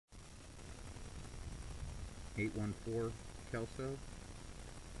814 kelso,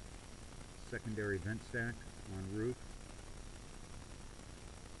 secondary vent stack on roof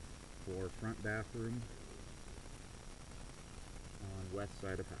for front bathroom on west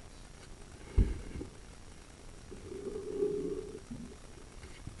side of house.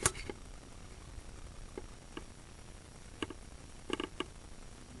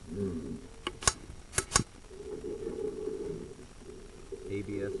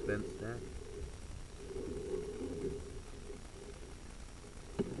 ABS vent stack.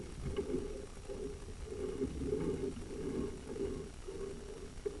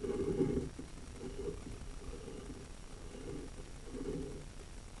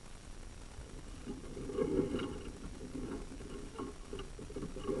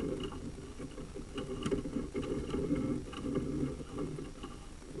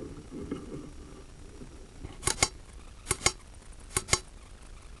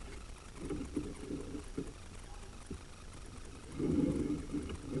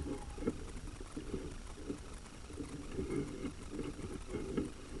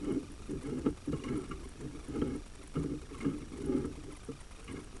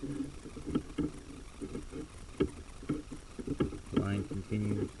 Line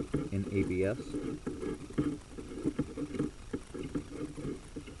continues in ABS.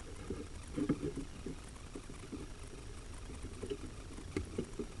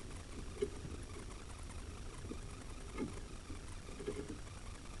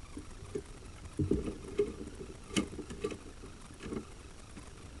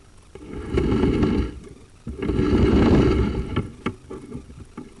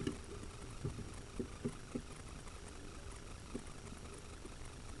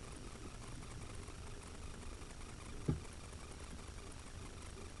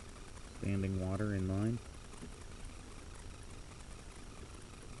 Standing water in line.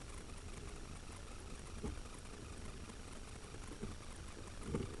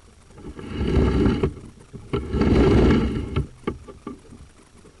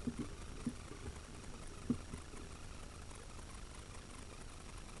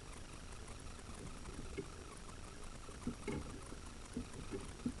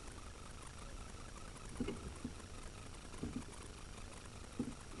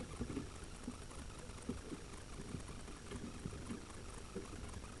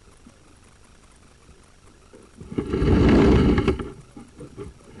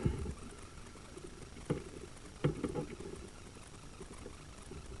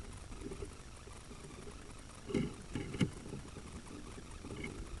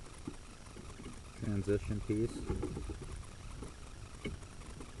 Transition piece.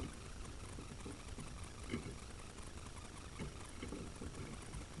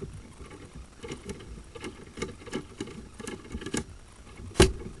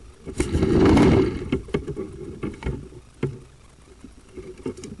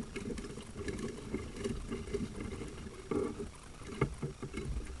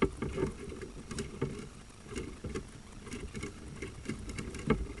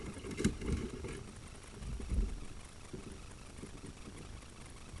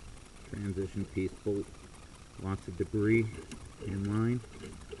 Transition piece bolt. Lots of debris in line.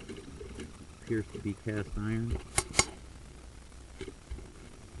 Appears to be cast iron.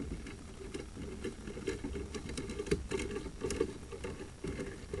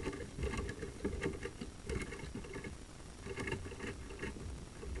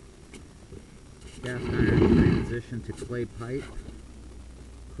 Cast iron transition to clay pipe.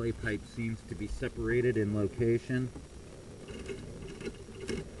 Clay pipe seems to be separated in location.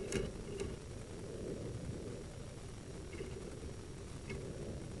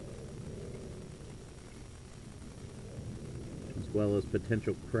 As well as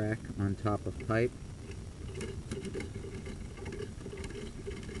potential crack on top of pipe.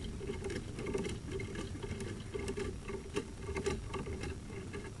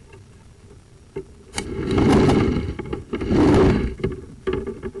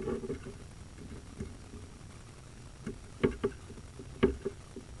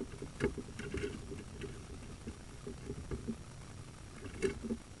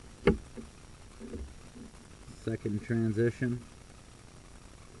 Second transition.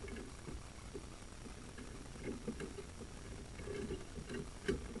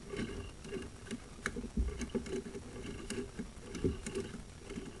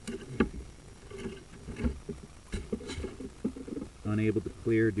 Unable to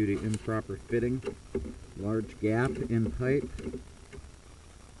clear due to improper fitting. Large gap in pipe.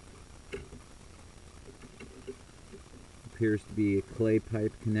 Appears to be a clay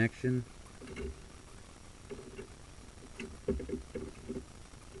pipe connection.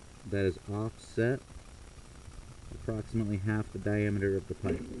 That is offset. approximately half the diameter of the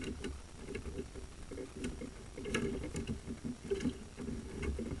pipe.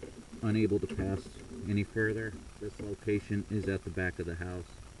 Unable to pass any further, this location is at the back of the house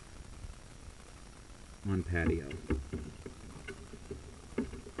on patio.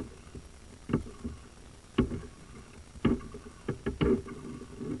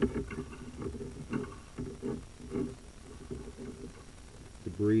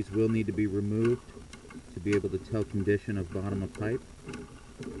 Debris will need to be removed to be able to tell condition of bottom of pipe.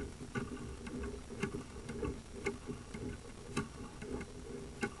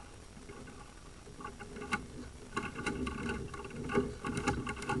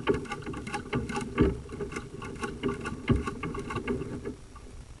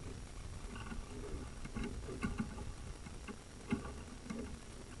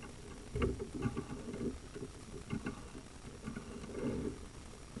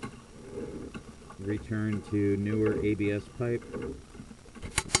 Return to newer ABS pipe.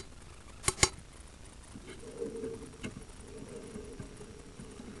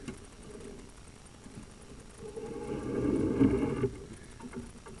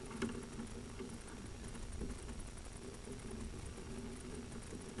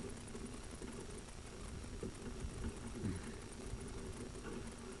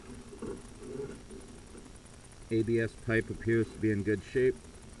 ABS pipe appears to be in good shape.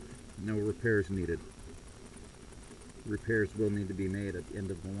 No repairs needed. Repairs will need to be made at the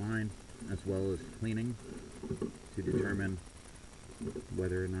end of the line, as well as cleaning to determine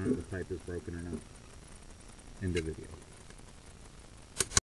whether or not the pipe is broken or not. End of video.